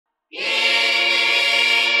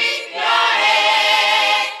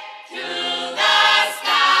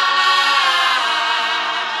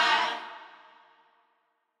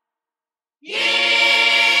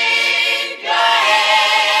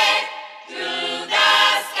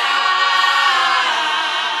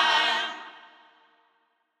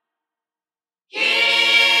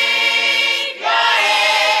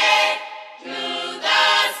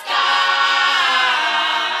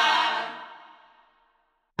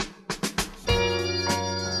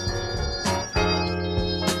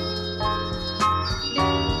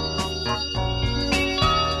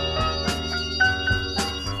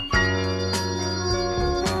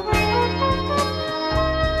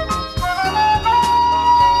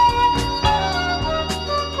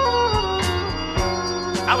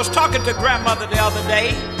talking to grandmother the other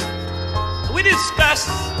day. We discussed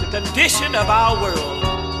the condition of our world.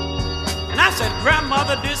 And I said,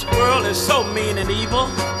 grandmother, this world is so mean and evil.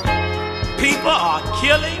 People are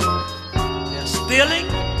killing, they're stealing.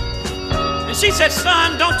 And she said,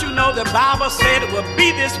 son, don't you know the Bible said it will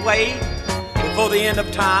be this way before the end of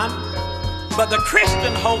time? But the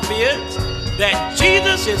Christian hope is that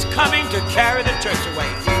Jesus is coming to carry the church away.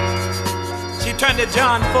 She turned to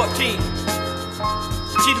John 14.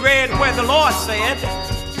 She read where the Lord said,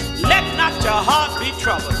 let not your heart be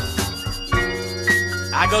troubled.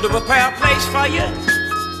 I go to prepare a place for you,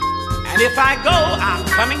 and if I go, I'm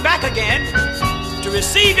coming back again to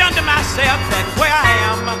receive you unto myself, that where I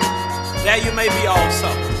am, there you may be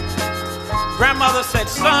also. Grandmother said,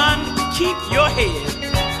 son, keep your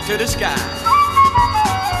head to the sky.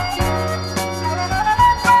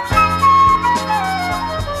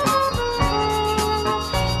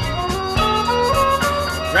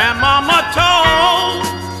 Grandmama told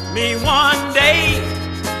me one day,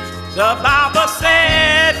 the Bible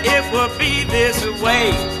said it would be this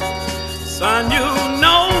way. Son, you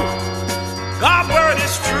know God's word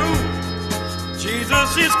is true.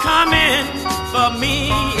 Jesus is coming for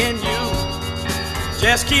me and you.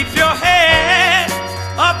 Just keep your head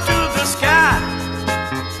up to the sky,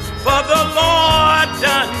 for the Lord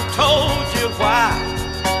done told you why.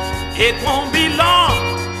 It won't be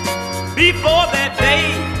long before that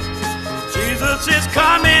day. Jesus is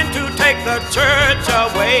coming to take the church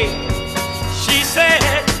away. She said,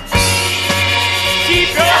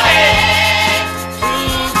 keep your head to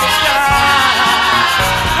the sky.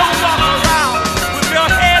 Don't walk around with your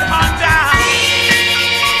head hung down.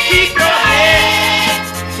 Keep your head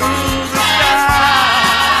to the sky.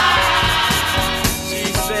 She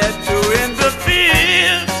said, two in the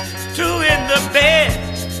field, two in the bed.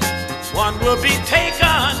 One will be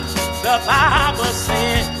taken, the Bible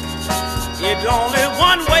said. It's only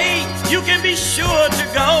one way you can be sure to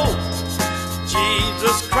go.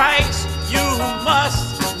 Jesus Christ, you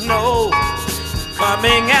must know.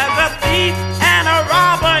 Coming as a thief and a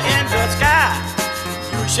robber in the sky.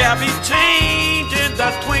 You shall be changed in the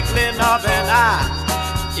twinkling of an eye.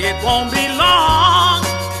 It won't be long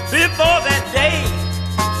before that day.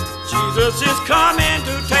 Jesus is coming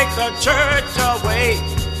to take the church away.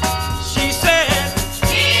 She said,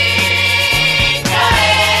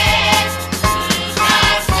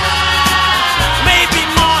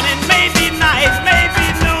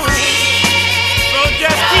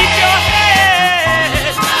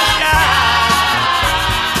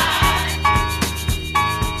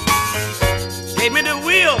 gave me the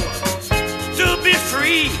will to be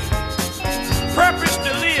free, purpose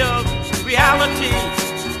to live reality.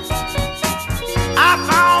 I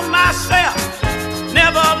found myself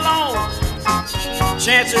never alone.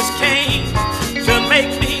 Chances came to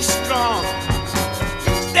make me strong.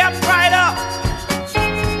 Step right up,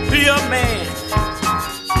 be a man.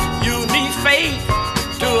 You need faith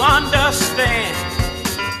to understand.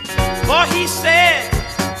 For he said,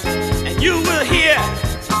 and you will hear,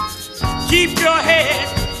 keep your head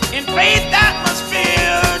in faith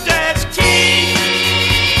atmosphere.